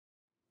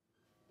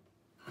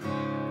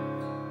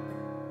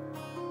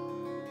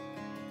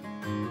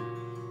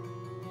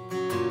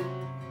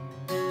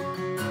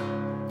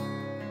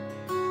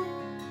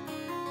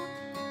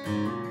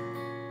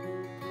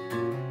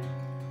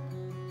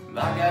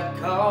got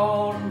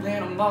caught in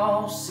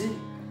Panama City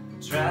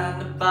trying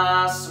to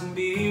buy some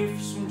beer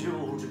for some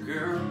Georgia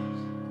girls.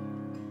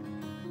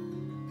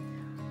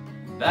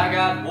 And I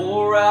got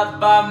wore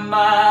out by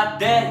my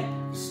daddy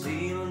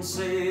stealing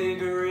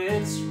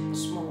cigarettes from the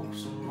smoke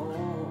some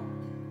more.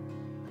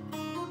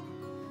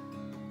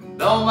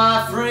 And all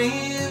my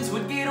friends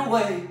would get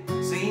away,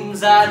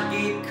 seems I'd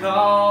get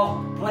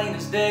caught plain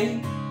as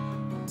day.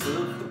 I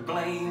took the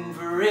blame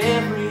for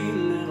every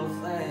little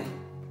thing.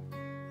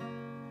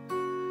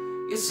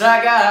 Yes,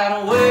 I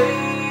got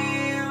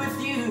away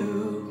with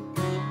you.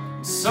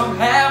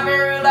 Somehow,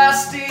 girl, I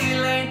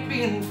still ain't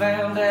been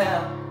found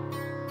out.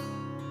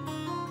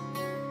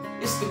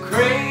 It's the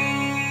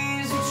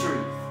crazy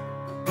truth.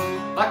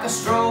 Like I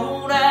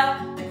strolled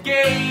out the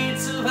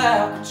gates of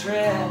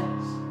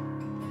Alcatraz,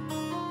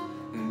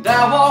 and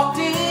I walked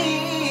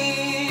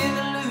in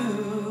the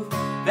Louvre.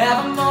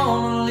 Now the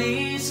Mona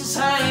Lisa's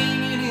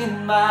hanging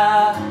in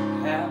my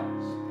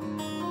house.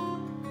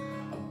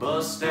 I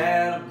bust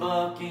out of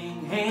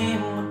Buckingham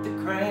with the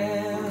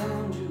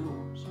crown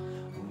jewels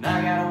when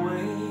I got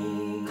away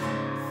with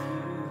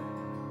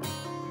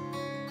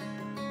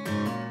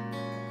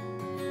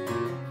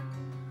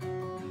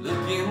you.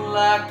 Looking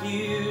like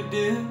you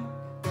do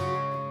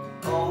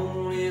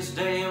on this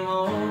damn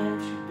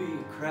won't you be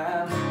a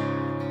crowd,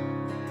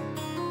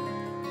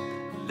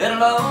 let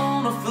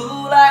alone a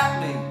fool like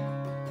me.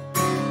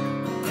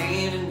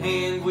 Hand in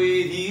hand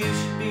with you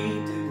should be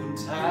doing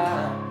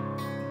time.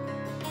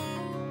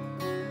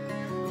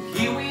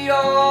 Here we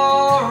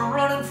are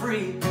running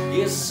free.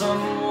 Yes,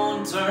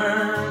 someone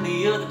turn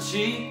the other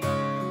cheek,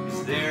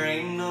 'cause there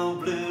ain't no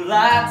blue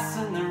lights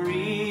in the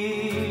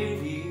rear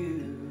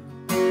view.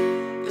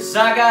 Yes,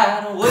 I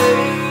got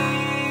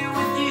away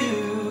with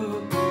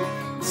you.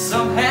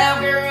 Somehow,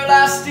 girl,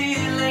 I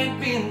still ain't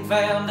been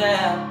found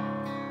out.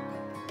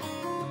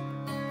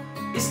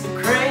 It's the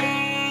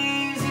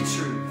crazy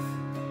truth.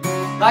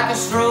 Like I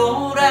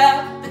strolled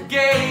out the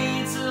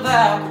gates of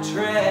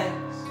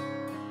Alcatraz,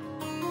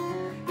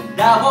 and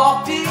I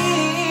walked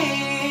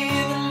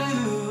in the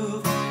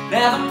Louvre.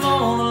 Now the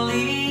Mona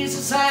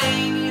Lisa's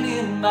hanging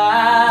in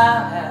my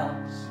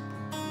house.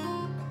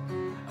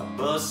 I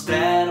bust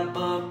out of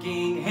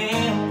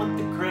Buckingham with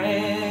the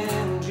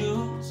crown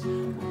jewels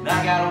when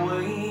I got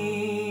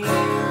away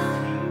with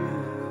you.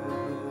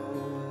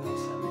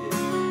 Yes, I did.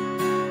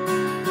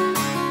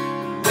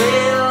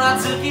 Well, I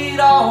took it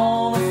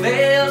on the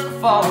fails and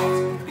faults,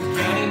 the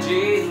county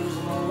jails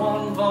and the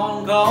one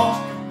phone calls.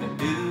 To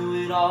do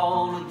it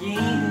all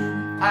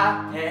again, I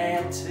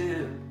had to.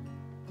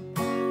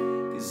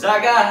 'Cause I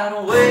got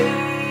away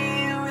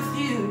with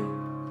you.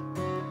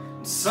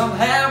 And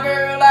somehow,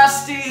 girl, I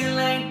still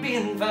ain't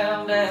been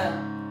found out.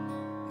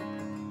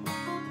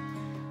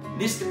 And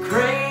it's the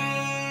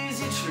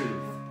crazy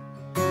truth.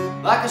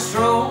 Like I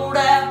strolled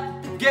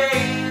out the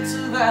gates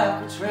of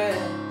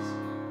Alcatraz,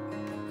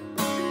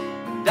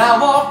 and I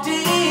walked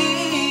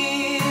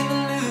in the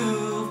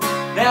Louvre.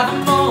 Now the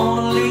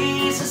Mona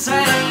Lisa's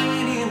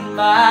hanging in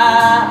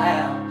my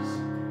house.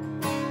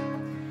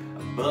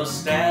 I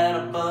bust out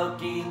of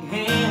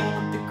Buckingham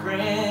with the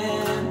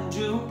crown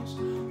jewels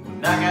when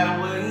I got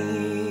away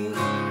with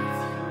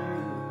you.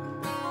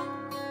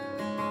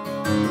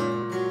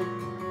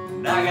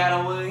 When I got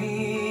away